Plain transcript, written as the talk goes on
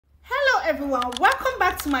everyone, welcome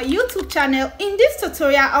back to my YouTube channel. In this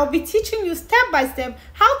tutorial, I'll be teaching you step by step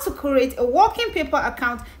how to create a working paper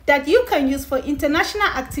account that you can use for international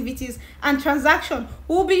activities and transactions.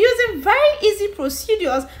 We'll be using very easy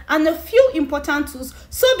procedures and a few important tools.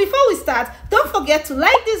 So before we start, don't forget to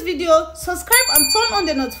like this video, subscribe and turn on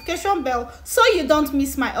the notification bell so you don't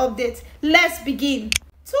miss my updates. Let's begin.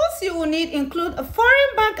 Tools you will need include a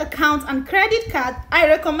foreign bank account and credit card. I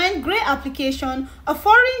recommend Gray application, a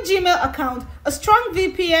foreign Gmail account, a strong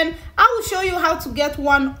VPN. I will show you how to get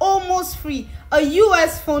one almost free, a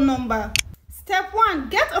US phone number. Step 1.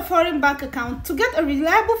 Get a foreign bank account. To get a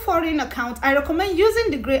reliable foreign account, I recommend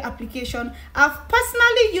using the Gray application. I've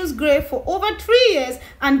personally used Gray for over 3 years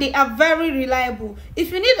and they are very reliable.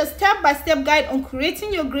 If you need a step-by-step guide on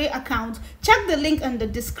creating your Gray account, check the link in the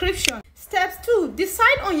description. Step 2.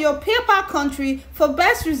 Decide on your PayPal country. For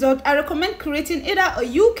best result, I recommend creating either a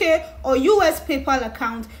UK or US PayPal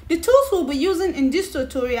account. The tools we'll be using in this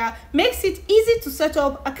tutorial makes it easy to set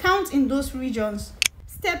up accounts in those regions.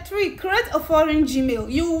 Step 3. Create a foreign Gmail.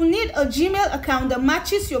 You will need a Gmail account that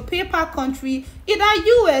matches your PayPal country, either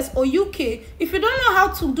US or UK. If you don't know how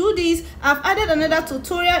to do this, I've added another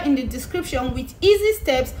tutorial in the description with easy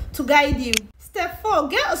steps to guide you. Step 4.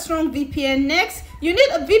 Get a strong VPN. Next, you need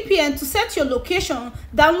a VPN to set your location.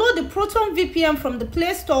 Download the ProtonVPN from the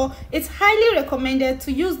Play Store. It's highly recommended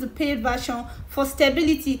to use the paid version for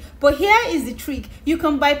stability. But here is the trick. You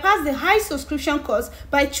can bypass the high subscription cost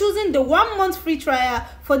by choosing the 1 month free trial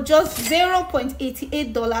for just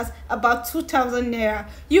 $0.88, about 2,000 Naira.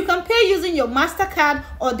 You can pay using your MasterCard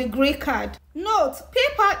or the Gray card. Note,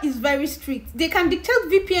 PayPal is very strict. They can detect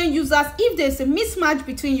VPN users if there's a mismatch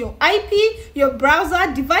between your IP, your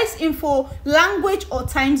browser, device info, language or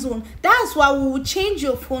time zone. That's why we will change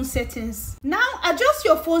your phone settings. Now adjust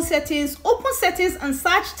your phone settings, open settings and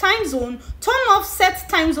search time zone. Turn off set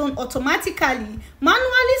time zone automatically.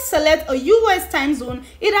 Manually select a US time zone,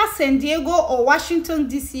 either San Diego or Washington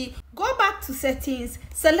DC. Go back to settings,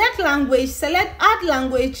 select language, select add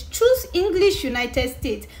language, choose English United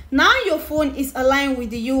States. Now your phone is aligned with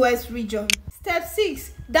the US region. Step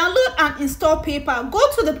 6. Download and install PayPal. Go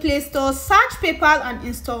to the Play Store, search PayPal and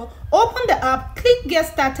install. Open the app, click get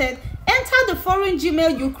started. Enter the foreign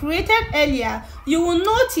Gmail you created earlier. You will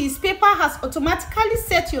notice PayPal has automatically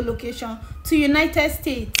set your location to United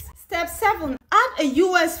States. Step 7. Add a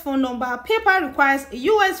US phone number. PayPal requires a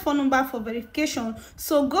US phone number for verification.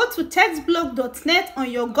 So go to textblog.net on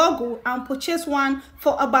your Google and purchase one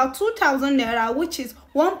for about 2,000 Naira, which is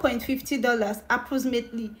 $1.50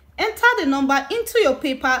 approximately. Enter the number into your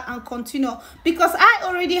PayPal and continue. Because I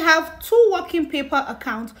already have 2 working PayPal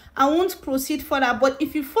accounts, I won't proceed further. But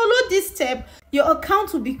if you follow this step, your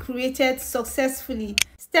account will be created successfully.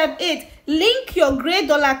 Step 8. Link your Gray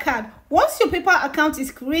dollar card. Once your PayPal account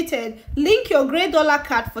is created, link your Gray dollar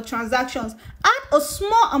card for transactions. Add a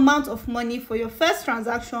small amount of money for your first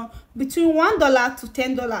transaction between $1 to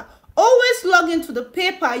 $10. Always log into the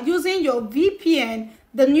PayPal using your VPN,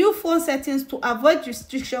 the new phone settings to avoid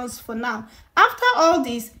restrictions for now. After all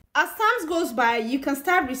this, as time goes by, you can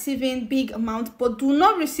start receiving big amounts, but do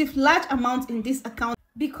not receive large amounts in this account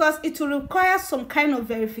because it will require some kind of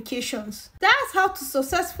verifications. That's how to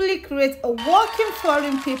successfully create a working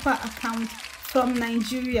foreign paper account from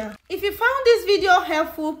Nigeria. If you found this video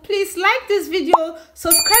helpful, please like this video,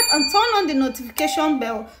 subscribe and turn on the notification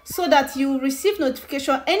bell so that you will receive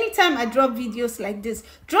notification anytime I drop videos like this.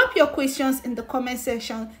 Drop your questions in the comment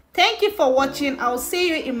section. Thank you for watching. I'll see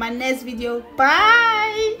you in my next video.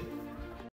 Bye.